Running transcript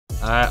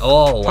Alright,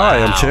 oh, wow. Hi,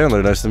 I'm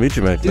Chandler. Nice to meet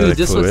you, Magnetic Dude,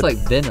 this Fluid. looks like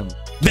Venom.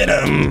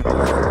 Venom!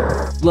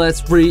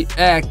 Let's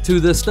react to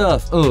the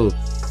stuff. Oh.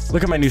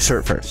 Look at my new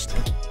shirt first.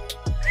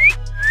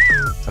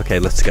 Okay,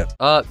 let's go.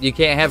 You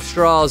can't have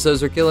straws.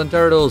 Those are killing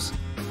turtles.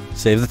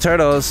 Save the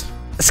turtles.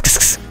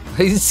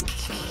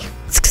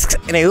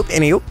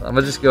 I'm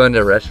gonna just go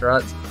into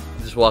restaurants,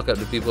 just walk up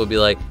to people and be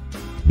like,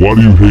 why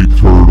do you hate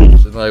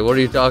turtles? and like, what are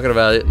you talking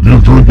about?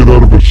 You drink it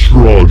out of a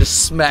straw.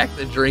 Just smack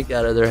the drink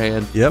out of their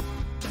hand. Yep,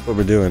 that's what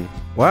we're doing.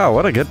 Wow,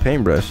 what a good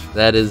paintbrush.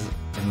 That is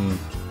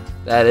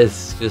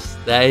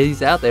just, that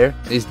he's out there.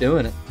 He's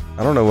doing it.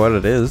 I don't know what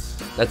it is.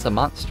 That's a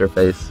monster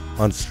face.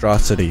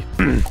 Monstrosity.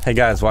 Hey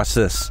guys, watch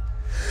this.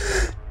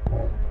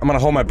 I'm gonna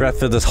hold my breath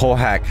through this whole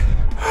hack.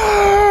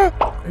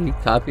 Are you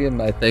copying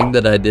my thing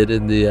that I did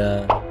in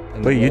the,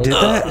 Wait, you did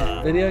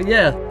that? Video?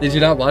 Yeah. Did you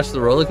not watch the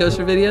roller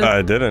coaster video?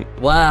 I didn't.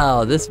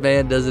 Wow, this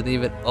man doesn't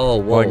even, oh,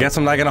 whoa. Well, I guess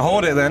I'm not gonna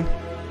hold it then.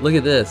 Look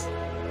at this.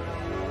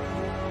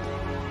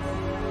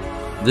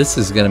 This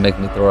is gonna make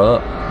me throw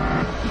up.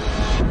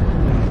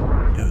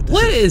 Yo,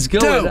 What is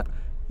going on?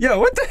 Yo,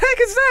 what the heck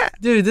is that?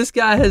 Dude, this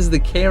guy has the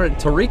camera.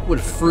 Tariq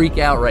would freak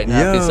out right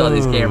now if he saw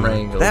these camera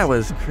angles. That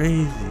was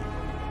crazy.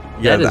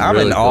 Yeah, I'm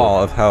really in cool.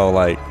 awe of how,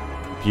 like,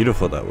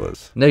 beautiful that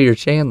was. No, you're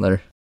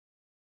Chandler.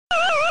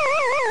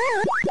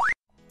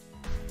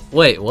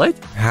 Wait, what?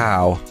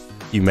 How,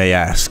 you may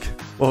ask.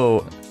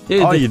 Whoa,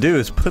 Dude, all you do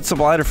is put some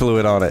lighter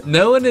fluid on it.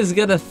 no one is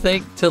gonna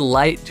think to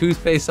light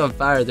toothpaste on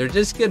fire. They're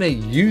just gonna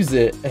use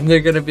it, and they're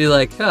gonna be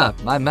like, huh,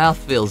 my mouth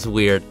feels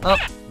weird. Oh,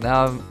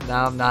 now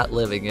I'm not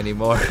living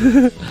anymore.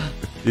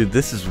 Dude,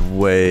 this is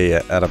way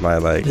out of my,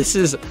 like, This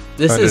is so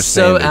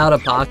understanding. out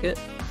of pocket.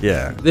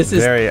 yeah. This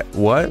is- very,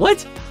 what?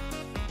 What?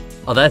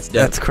 Oh, that's dope.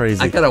 That's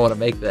crazy. I kinda wanna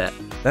make that.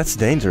 That's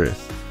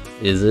dangerous.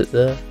 Is it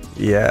though?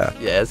 Yeah.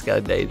 Yeah, it's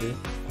kinda dangerous.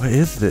 What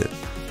is this?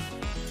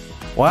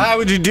 Why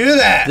would you do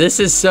that? This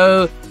is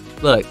so,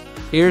 look,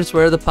 here's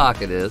where the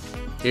pocket is.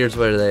 Here's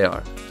where they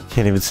are.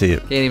 Can't even see it.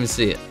 Can't even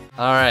see it.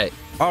 All right.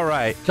 All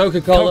right.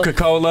 Coca-Cola.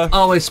 Coca-Cola.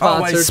 Always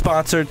sponsored. Always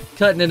sponsored.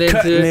 Cutting it into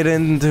Cutting it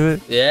into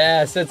it. Yeah,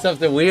 I said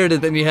something weird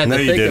and then you had No,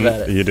 to you think didn't.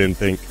 about it. You didn't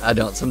think. I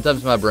don't.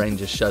 Sometimes my brain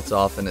just shuts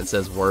off and it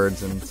says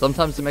words, and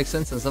sometimes it makes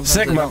sense and sometimes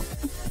Sigma. it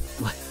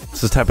don't. It's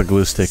the type of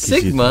glue stick. he's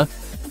using. Sigma?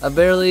 I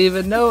barely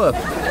even know him.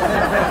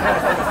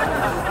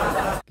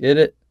 Get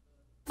it?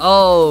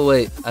 Oh,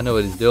 wait. I know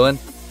what he's doing.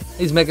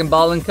 He's making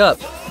ball and cup.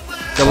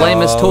 The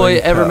lamest Ball toy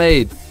and ever cup.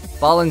 made.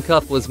 Ball and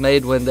cup was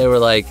made when they were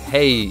like,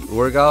 hey,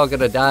 we're all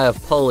gonna die of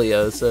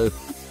polio, so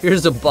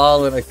here's a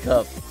ball and a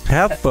cup.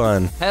 Have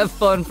fun. Have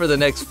fun for the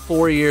next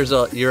 4 years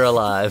you're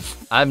alive.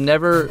 I've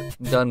never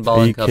done ball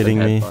Are you and cup kidding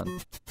and me? had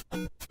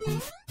fun.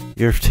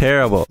 You're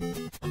terrible.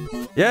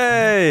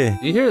 Yay!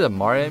 Do you hear the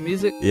Mario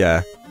music?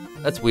 Yeah.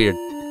 That's weird.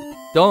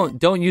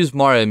 Don't use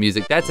Mario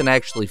music. That's an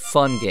actually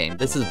fun game.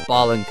 This is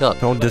ball and cup.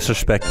 Don't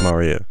disrespect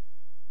Mario.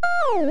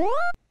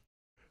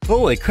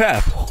 Holy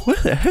crap.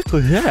 What the heck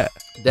was that?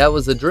 That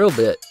was a drill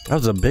bit. That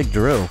was a big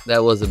drill.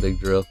 That was a big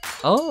drill.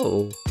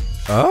 Oh.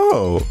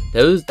 Oh.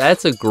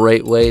 That's a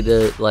great way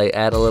to like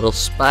add a little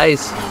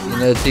spice, you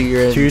know, to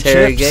your To your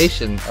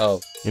interrogation.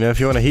 Oh. You know, if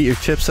you want to heat your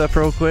chips up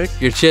real quick.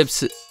 Your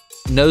chips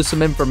know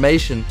some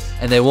information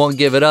and they won't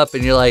give it up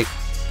and you're like,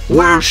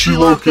 Where's she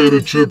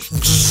located,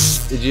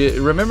 Chips? did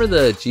you remember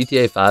the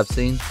GTA 5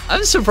 scene?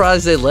 I'm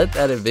surprised they let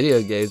that in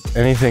video games.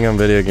 Anything on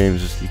video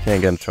games you can't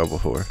get in trouble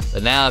for.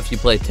 But now if you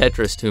play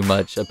Tetris too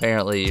much,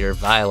 apparently you're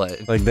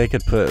violent. Like, they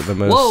could put the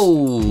most...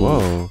 Whoa!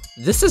 Whoa.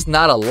 This is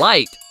not a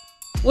light.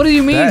 What do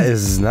you mean? That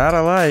is not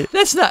a light.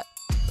 That's not...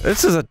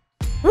 This is a...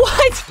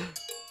 What?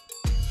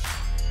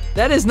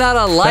 That is not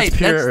a light. That's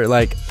pure,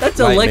 like, That's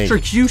lightning.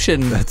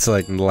 electrocution. That's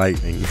like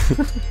lightning.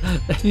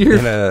 You're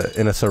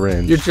in a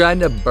syringe. you're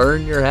trying to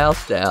burn your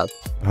house down.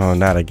 Oh,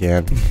 not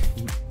again.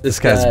 This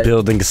guy's guy-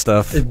 building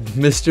stuff.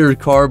 Mr.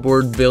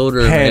 Cardboard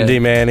Builder. Handy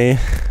man. Manny.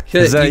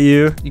 Is that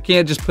you? You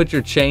can't just put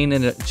your change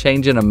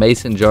in a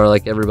mason jar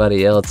like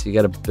everybody else. You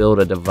got to build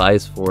a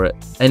device for it.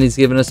 And he's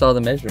giving us all the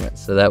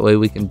measurements, so that way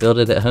we can build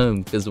it at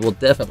home. Because we'll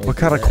definitely. What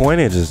do kind of that.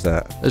 coinage is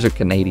that? Those are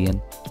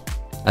Canadian,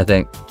 I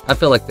think. I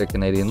feel like they're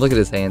Canadian. Look at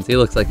his hands. He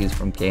looks like he's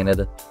from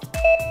Canada.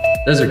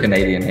 Those are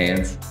Canadian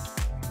hands.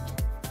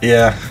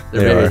 Yeah,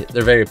 They're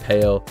very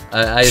pale.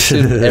 I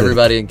assume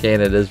everybody in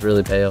Canada is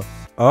really pale.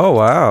 Oh,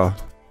 wow.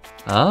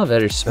 Ah,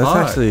 very smart.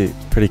 That's actually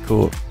pretty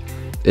cool.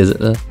 Is it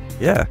though?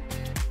 Yeah.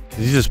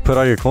 You just put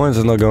all your coins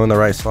and they'll go in the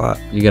right slot.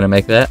 You gonna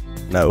make that?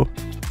 No.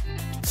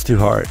 It's too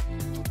hard.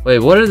 Wait,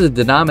 what are the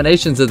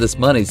denominations of this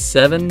money?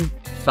 7,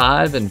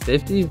 5, and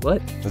 50?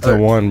 What? That's a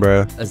 1,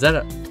 bro. Is that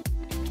a...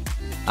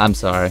 I'm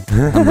sorry.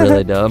 I'm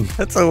really dumb.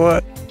 That's a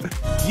what?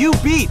 You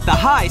beat the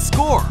high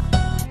score.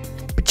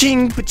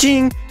 Paching,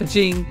 paching.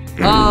 Paching.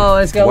 Oh,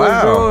 it's got Wow.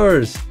 little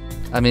drawers.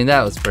 I mean,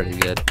 that was pretty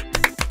good.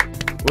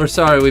 We're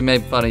sorry we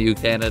made fun of you,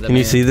 Canada. Can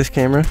you man. see this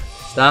camera?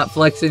 Stop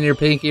flexing your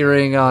pinky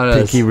ring on us.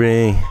 Pinky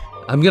ring.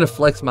 I'm gonna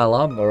flex my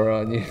lawnmower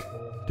on you.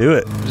 Do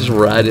it. Just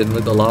ride in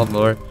with the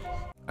lawnmower.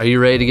 Are you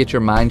ready to get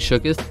your mind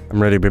shooketh?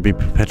 I'm ready to be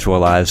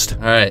perpetualized.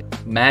 All right.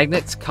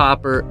 Magnets,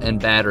 copper, and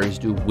batteries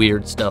do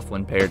weird stuff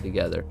when paired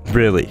together.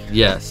 Really?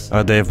 Yes.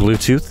 They have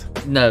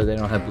Bluetooth? No, they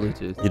don't have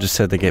Bluetooth. You just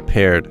said they get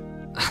paired.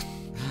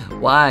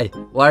 Why?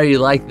 Why are you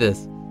like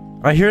this?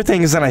 I hear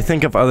things and I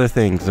think of other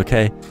things,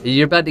 okay?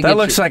 You're about to get That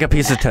looks like a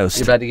piece of toast.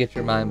 You're about to get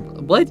your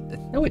mind... What?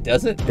 No, it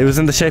doesn't. It was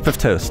in the shape of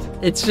toast.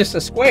 It's just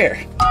a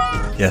square.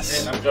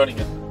 Yes. I'm joining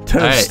you.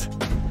 Toast. All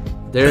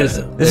right. There's...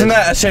 Isn't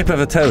that a shape of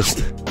a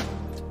toast?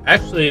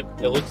 Actually,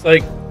 it looks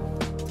like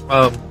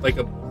a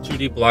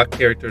 2D block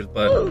character's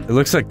butt. It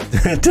looks like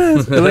it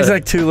does. It looks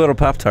like two little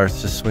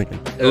Pop-Tarts just swinging.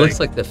 It looks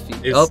like the feet.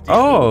 It's Oh, Steve.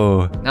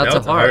 Oh, now it's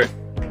a heart.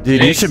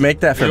 dude, you should make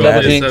that for You love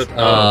Maddie. it.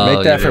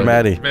 Make that for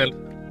Maddie.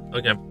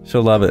 Okay,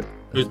 She'll love it.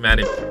 who's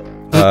Maddie?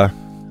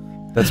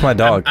 That's my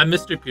dog. I'm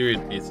Mr.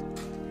 Period Piece.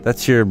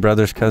 That's your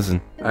brother's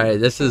cousin. All right,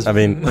 this is... I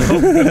mean,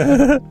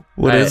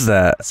 what is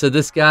that? So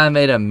this guy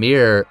made a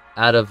mirror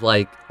out of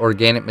like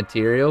organic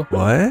material.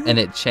 What? And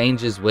it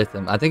changes with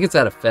him. I think it's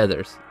out of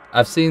feathers.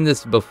 I've seen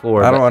this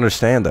before. I don't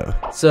understand though.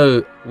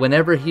 So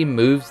whenever he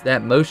moves,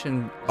 that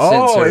motion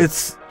Oh, sensor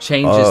it's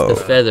changes the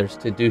feathers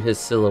to do his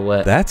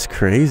silhouette. that's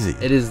crazy.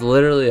 It is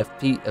literally a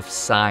feat of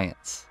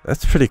science.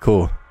 That's pretty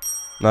cool.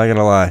 Not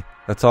gonna lie.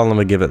 That's all I'm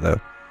gonna give it though.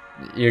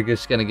 You're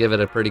just gonna give it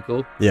a pretty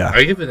cool? Yeah.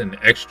 I give it an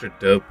extra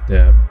dope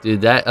dab.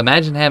 Dude, that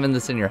imagine having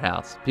this in your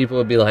house. People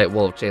would be like,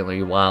 "Whoa, Chandler,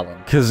 you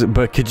wildin'."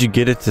 But could you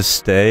get it to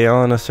stay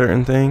on a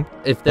certain thing?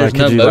 If there's Like,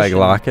 no could you motion, like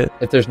lock it?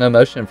 if there's no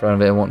motion in front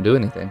of it, it won't do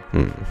anything.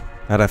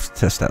 I'd have to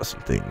test out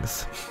some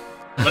things.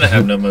 I'm gonna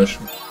have no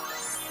motion.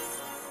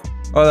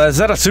 Oh, is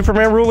that a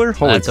Superman ruler?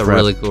 Holy That's a crap.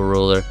 really cool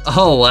ruler.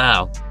 Oh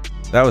wow.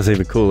 That was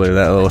even cooler,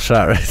 that little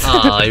shot right there.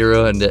 Oh, you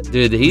ruined it,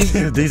 dude. These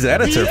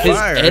edits are His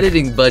fire.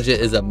 editing budget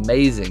is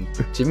amazing.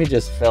 Jimmy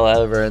just fell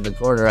over in the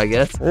corner, I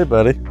guess. Hey,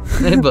 buddy.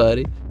 Hey,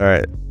 buddy. All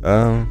right.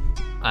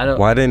 I don't.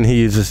 Why didn't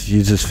he just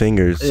use his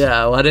fingers?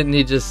 Yeah. Why didn't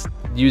he just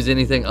use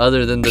anything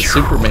other than the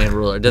Superman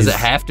ruler? Does it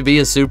have to be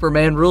a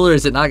Superman ruler?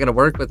 Is it not gonna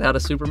work without a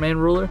Superman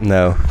ruler?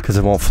 No, because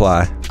it won't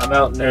fly. I'm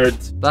out,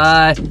 nerds.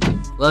 Bye.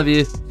 Love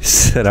you. He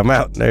said, I'm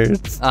out,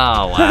 nerds.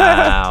 Oh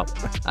wow.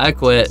 I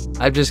quit.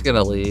 I'm just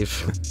gonna leave.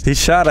 He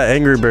shot an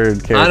Angry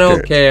Bird character. I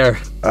don't care.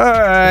 All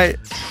right.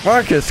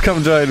 Marcus,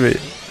 come join me.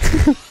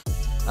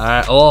 All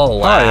right. Oh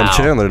wow. Hi, I'm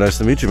Chandler. Nice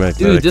to meet you, Magnetic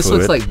Dude, this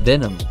looks Fluid. like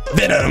Venom.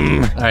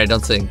 Venom. All right,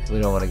 don't sing. We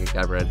don't want to get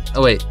copyrighted.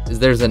 Oh wait,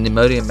 there's a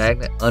pneumonium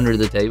magnet under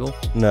the table?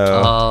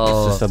 No,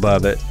 Oh. it's just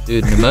above it.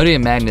 Dude,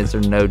 pneumonium magnets are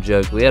no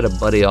joke. We had a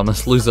buddy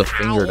almost lose a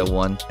finger to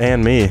one.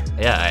 And me.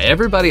 Yeah,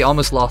 everybody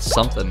almost lost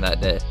something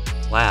that day.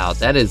 Wow,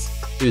 that is,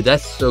 dude,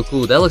 that's so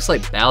cool. That looks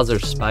like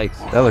Bowser's spikes,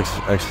 That looks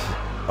actually.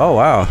 Oh,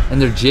 wow.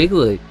 and they're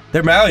jiggly.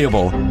 They're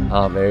malleable.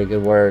 Oh, very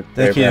good word.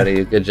 Thank you.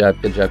 Everybody, good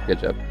job, good job, good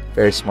job.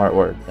 Very smart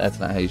word. That's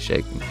not how you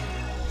shake them.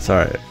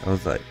 Sorry. I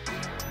was like,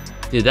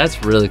 Dude,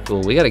 that's really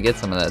cool. We got to get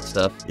some of that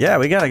stuff. yeah,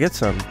 we got to get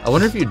some. I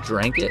wonder if you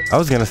drank it I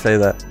was going to say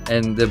that.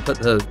 and then put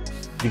the.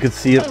 You could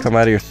see it come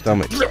out of your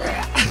stomach.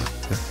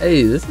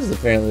 Hey, this is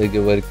apparently a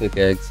good way to cook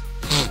eggs.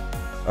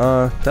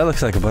 That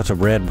looks like a bunch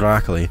of red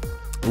broccoli.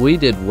 We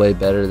did way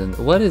better than.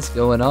 What is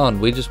going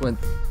on? We just went.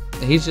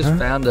 He's just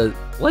found a.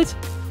 What?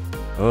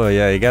 Oh,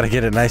 yeah, you got to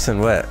get it nice and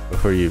wet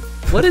before you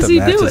What put is the he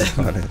matches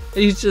doing? on it.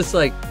 He's just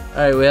like, all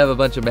right, we have a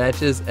bunch of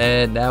matches,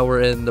 and now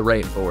we're in the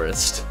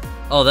rainforest.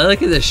 Oh,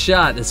 look at this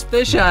shot. This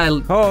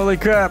fisheye. Holy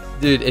crap.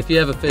 Dude, if you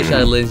have a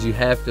fisheye lens, you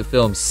have to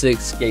film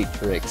 6 skate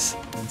tricks.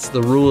 It's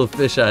the rule of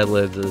fisheye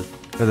lenses.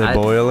 Are they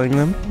boiling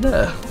them?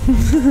 No.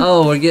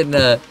 Oh, we're getting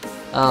a.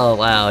 Oh,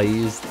 wow.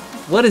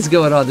 What is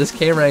going on? This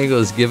camera angle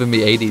is giving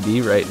me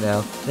ADD right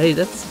now. Hey,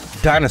 that's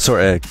Dinosaur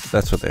eggs.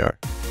 That's what they are.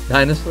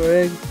 dinosaur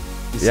eggs.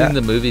 You Yeah. seen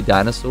the movie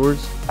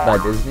Dinosaurs by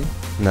Disney?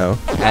 No.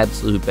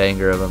 Absolute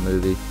banger of a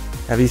movie.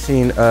 Have you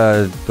seen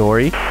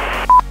Dory?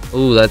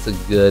 Ooh, that's a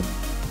good.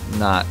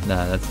 No,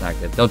 that's not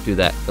good. Don't do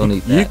that. Don't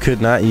eat that. You could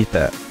not eat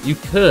that. You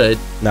could.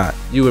 Not.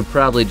 You would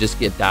probably just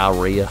get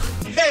diarrhea.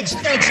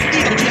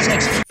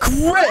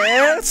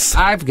 Chris!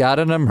 I've got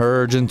an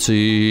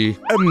emergency.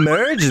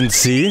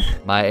 Emergency?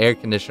 My air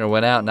conditioner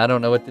went out and I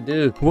don't know what to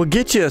do. We'll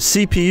get you a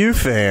CPU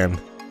fan.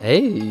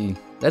 Hey,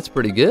 that's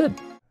pretty good.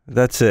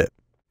 That's it.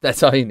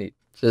 That's all you need.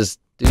 Just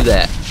do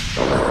that.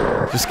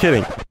 Just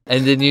kidding.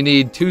 And then you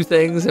need 2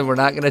 things and we're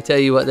not going to tell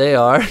you what they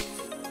are.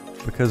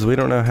 Because we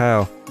don't know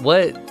how.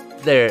 What?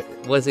 There.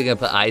 Was he going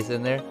to put ice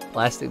in there?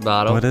 Plastic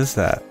bottle? What is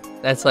that?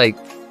 That's like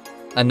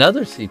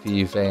another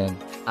CPU fan.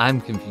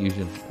 I'm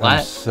confusion. I'm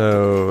What?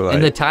 so like.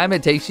 In the time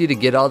it takes you to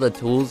get all the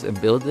tools and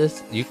build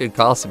this, you could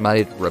call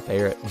somebody to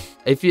repair it.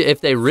 If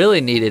they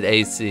really needed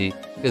AC,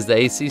 because the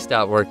AC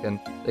stopped working,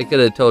 they could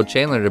have told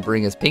Chandler to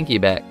bring his pinky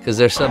back, because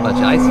there's so much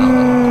ice on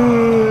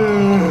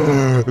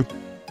it.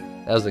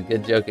 That was a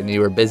good joke, and you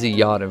were busy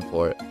yawning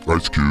for it.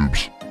 Ice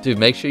cubes. Dude,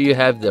 make sure you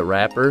have the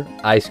wrapper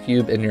ice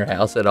cube in your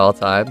house at all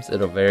times.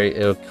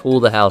 It'll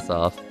cool the house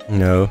off.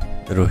 No,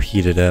 it'll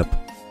heat it up.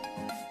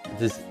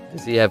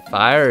 Does he have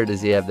fire, or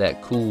does he have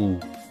that cool?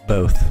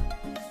 Both.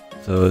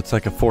 So it's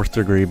like a 4th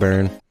degree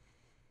burn.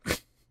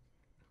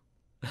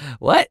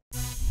 What?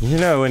 You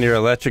know when your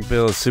electric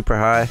bill is super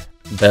high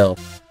bell.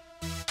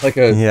 Like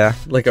a Yeah,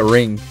 like a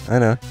ring, I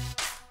know.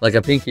 like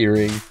a pinky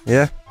ring.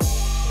 Yeah.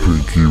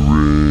 Pinky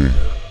ring.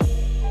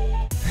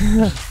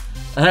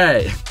 All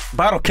right,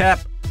 Bottle cap,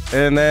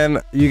 and then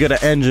you get an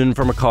engine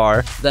from a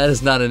car. that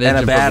is not an engine. And a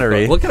from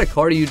battery. car. What kind of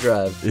car do you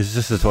drive? It's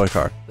just a toy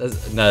car.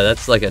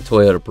 That's like a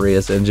Toyota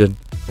Prius engine.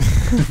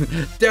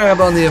 Damn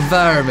on the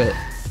environment.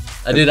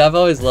 Dude, I've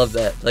always loved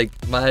that. Like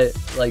my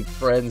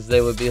friends,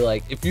 they would be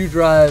like, if you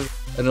drive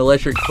an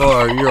electric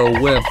car, you're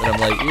a wimp. And I'm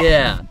like,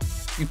 yeah,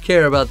 you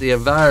care about the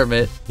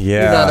environment.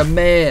 Yeah. You're not a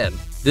man.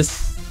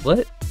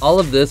 What? All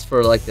of this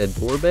for like a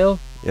doorbell?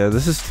 Yeah,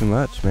 this is too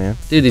much, man.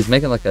 Dude, he's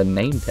making like a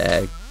name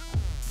tag.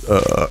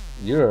 I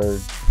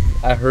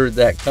heard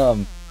that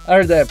come. I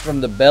heard that from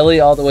the belly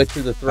all the way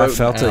through the throat. I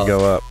felt and it out. go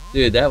up.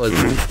 Dude, that was.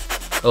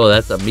 Oh,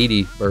 that's a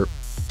meaty burp.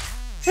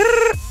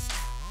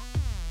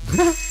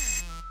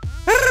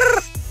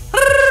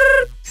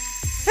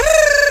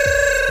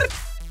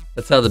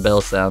 That's how the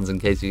bell sounds, in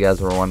case you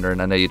guys were wondering.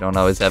 I know you don't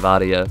always have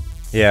audio.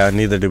 Yeah,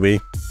 neither do we.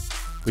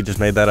 We just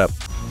made that up.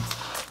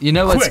 You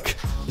know what's Quick!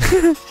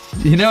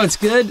 You know what's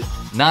good?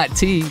 Not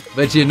tea,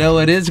 but you know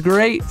what is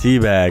great? Tea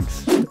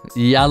bags.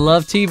 Yeah, I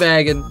love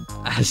teabagging.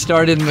 I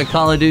started in the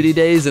Call of Duty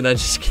days, and I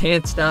just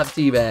can't stop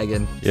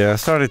teabagging. Yeah, I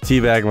started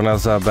teabag when I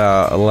was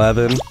about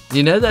 11,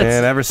 You know that's.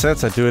 and ever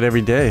since I do it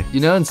every day. You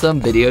know, in some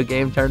video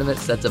game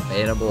tournaments, that's a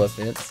bannable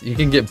offense. You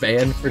can get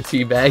banned for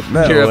teabagging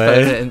No your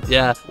way. opponent. And,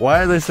 yeah,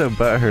 Why are they so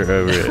butthurt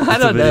over it? I It's a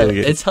don't know.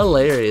 video game. It's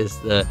hilarious.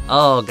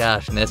 Oh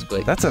gosh,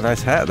 Nesquik. That's a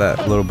nice hat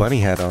that little bunny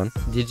had on.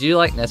 Did you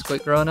like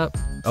Nesquik growing up?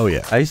 Oh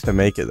yeah, I used to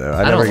make it though.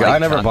 I don't like I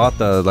never chocolate. bought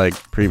the like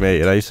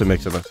pre-made. I used to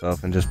mix it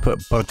myself and just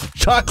put a bunch of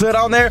chocolate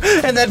on there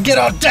and then get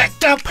all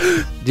decked up.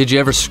 Did you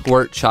ever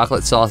squirt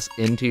chocolate sauce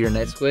into your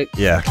Nesquik?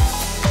 Yeah.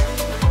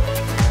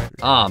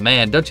 Oh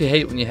man, don't you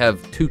hate when you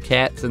have two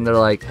cats and they're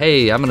like,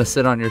 hey, I'm gonna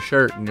sit on your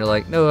shirt, and you're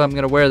like, no, I'm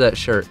gonna wear that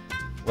shirt.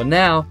 Well,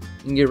 now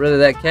you can get rid of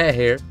that cat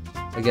hair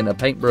by getting a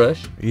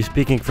paintbrush. Are you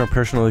speaking from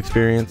personal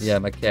experience? Yeah,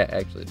 my cat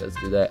actually does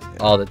do that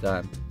all the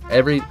time.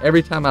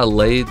 Every time I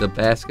lay the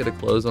basket of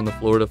clothes on the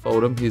floor to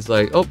fold them, he's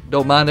like, oh,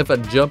 don't mind if I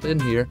jump in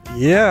here.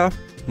 Yeah.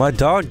 My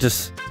dog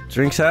just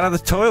drinks out of the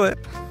toilet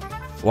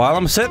while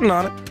I'm sitting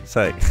on it. It's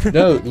like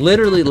No,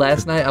 literally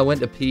last night I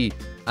went to pee.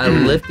 I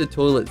lift the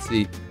toilet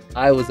seat.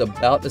 I was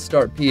about to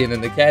start peeing,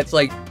 and the cat's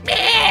like,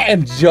 "Meh,"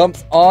 and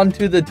jumps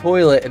onto the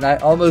toilet, and I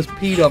almost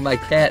peed on my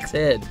cat's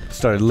head.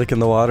 started licking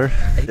the water.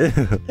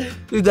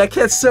 Dude, that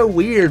cat's so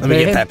weird, Let man.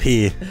 me get that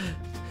pee.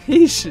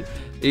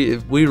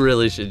 We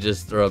really should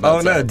just throw him Oh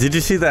outside. no, did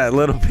you see that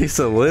little piece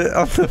of lint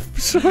on the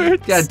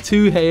shorts? Got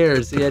 2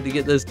 hairs. He had to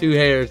get those 2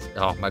 hairs.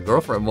 Oh, my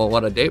girlfriend won't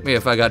want to date me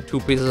if I got 2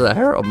 pieces of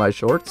hair on my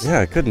shorts. Yeah,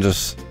 I couldn't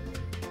just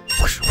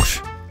whoosh, whoosh,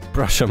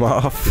 brush them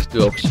off. Just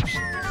do a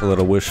A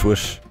little whoosh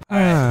whoosh.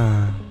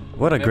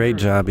 What a great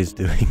job he's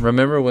doing.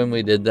 Remember when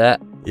we did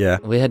that? Yeah.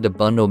 We had to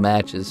bundle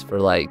matches for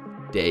like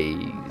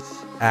days.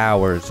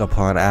 Hours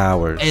upon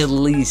hours. At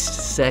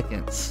least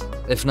seconds,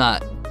 if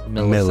not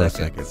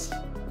milliseconds.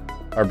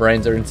 Our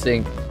brains are in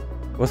sync.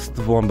 What's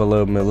the one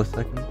below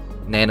milliseconds?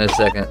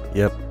 Nanosecond.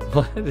 Yep.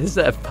 What is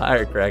that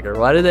firecracker?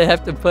 Why do they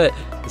have to put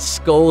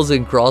skulls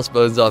and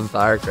crossbones on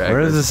firecrackers?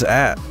 Where is this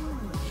at?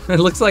 It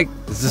looks like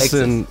Is this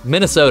Texas. in-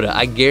 Minnesota.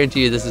 I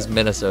guarantee you this is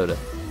Minnesota.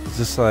 Is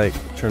this like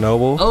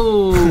Chernobyl?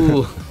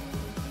 Oh,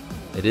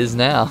 it is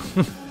now.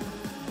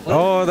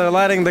 Oh, they're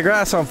lighting the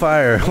grass on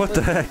fire. What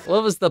the heck?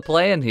 What was the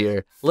plan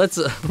here? Let's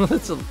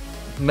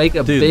make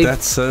a Dude, big.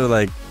 that's so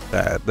like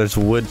bad. There's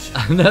wood.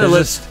 No,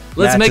 there's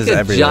let's make matches a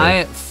everywhere.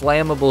 giant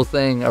flammable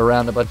thing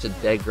around a bunch of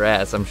dead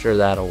grass. I'm sure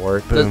that'll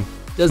work. Boom.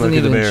 Doesn't Smokey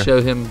the even Bear.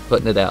 show him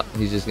putting it out.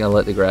 He's just gonna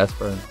let the grass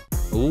burn.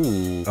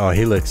 Ooh. Oh,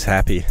 he looks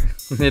happy.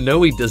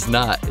 No, he does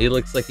not. He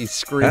looks like he's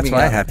screaming. That's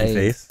my out in happy pain.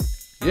 face.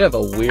 You have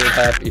a weird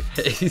happy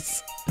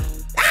face.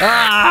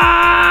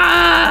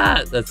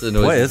 Ah! That's the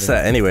noise. What is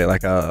that anyway?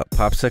 Like a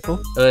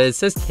popsicle? It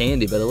says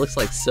candy, but it looks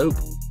like soap.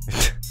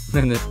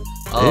 And it's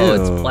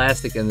Ew.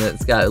 plastic, and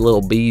it's got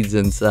little beads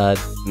inside.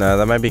 No,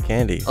 that might be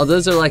candy. Oh,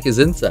 those are like his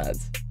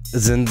insides.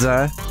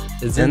 Zinzai?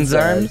 His Enzymes?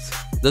 insides.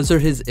 Those are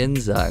his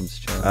enzymes,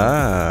 Chandler.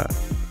 Ah.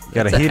 You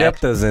gotta It's a heat up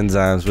hack. those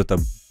enzymes with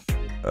a.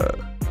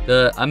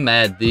 I'm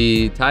mad.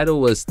 The title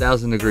was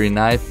 1,000 Degree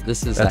Knife.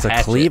 This is That's a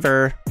hatchet.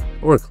 cleaver.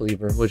 Or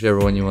cleaver, whichever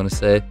one you want to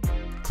say.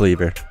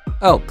 Cleaver.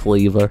 Oh,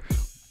 cleaver.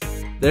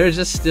 They're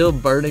just still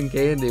burning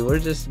candy. We're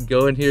just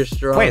going here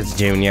strong. Where's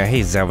Junior?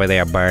 He's over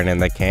there burning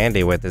the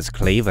candy with his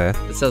cleaver.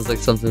 It sounds like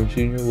something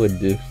Junior would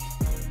do.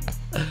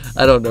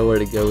 I don't know where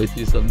to go with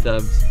you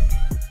sometimes.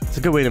 It's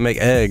a good way to make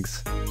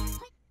eggs.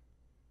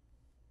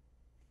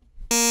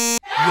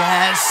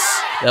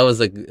 Yes! That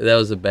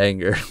was a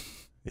banger.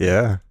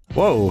 Yeah.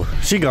 Whoa,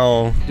 she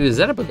gone. Dude, is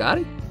that a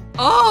Bugatti?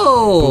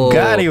 Oh!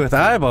 Bugatti with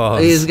eyeballs.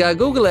 He's got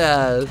googly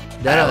eyes.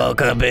 I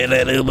woke up in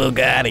a new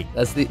Bugatti.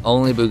 That's the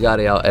only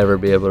Bugatti I'll ever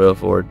be able to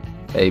afford.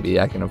 Maybe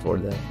I can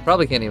afford that.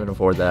 Probably can't even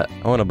afford that.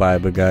 I want to buy a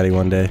Bugatti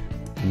one day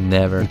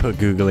Never. and put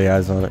googly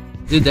eyes on it.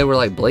 Dude, they were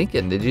like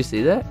blinking. Did you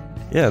see that?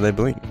 Yeah, they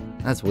blink.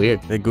 That's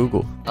weird. They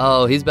Google.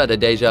 Oh, he's about to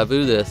deja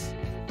vu this.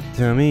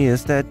 To me,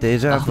 it's that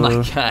deja Oh vu.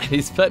 my god,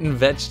 he's putting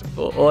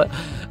vegetable oil.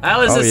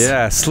 How is Oh this?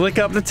 yeah, slick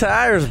up the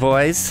tires,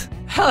 boys.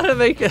 How to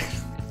make a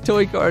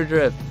toy car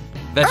drift?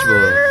 Vegetable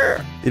oil.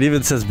 It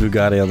even says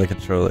Bugatti on the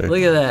controller.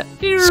 Look at that.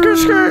 Skirt,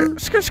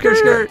 skirt, skirt, skirt,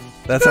 skirt.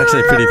 That's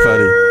actually pretty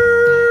funny.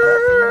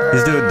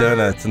 He's doing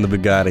donuts in the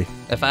Bugatti.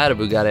 If I had a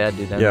Bugatti, I'd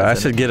do that. Yeah, I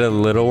should get a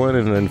little one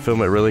and then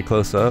film it really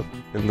close up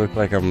and look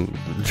like I'm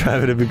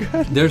driving a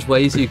Bugatti. There's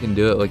ways you can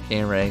do it with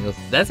camera angles.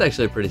 That's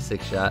actually a pretty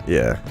sick shot.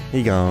 Yeah,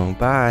 he gone.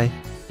 Bye.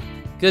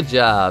 Good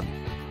job.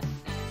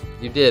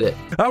 You did it.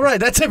 All right,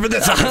 that's it for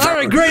this episode. All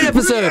right, great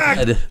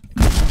episode.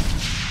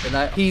 And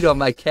I peed on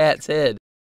my cat's head.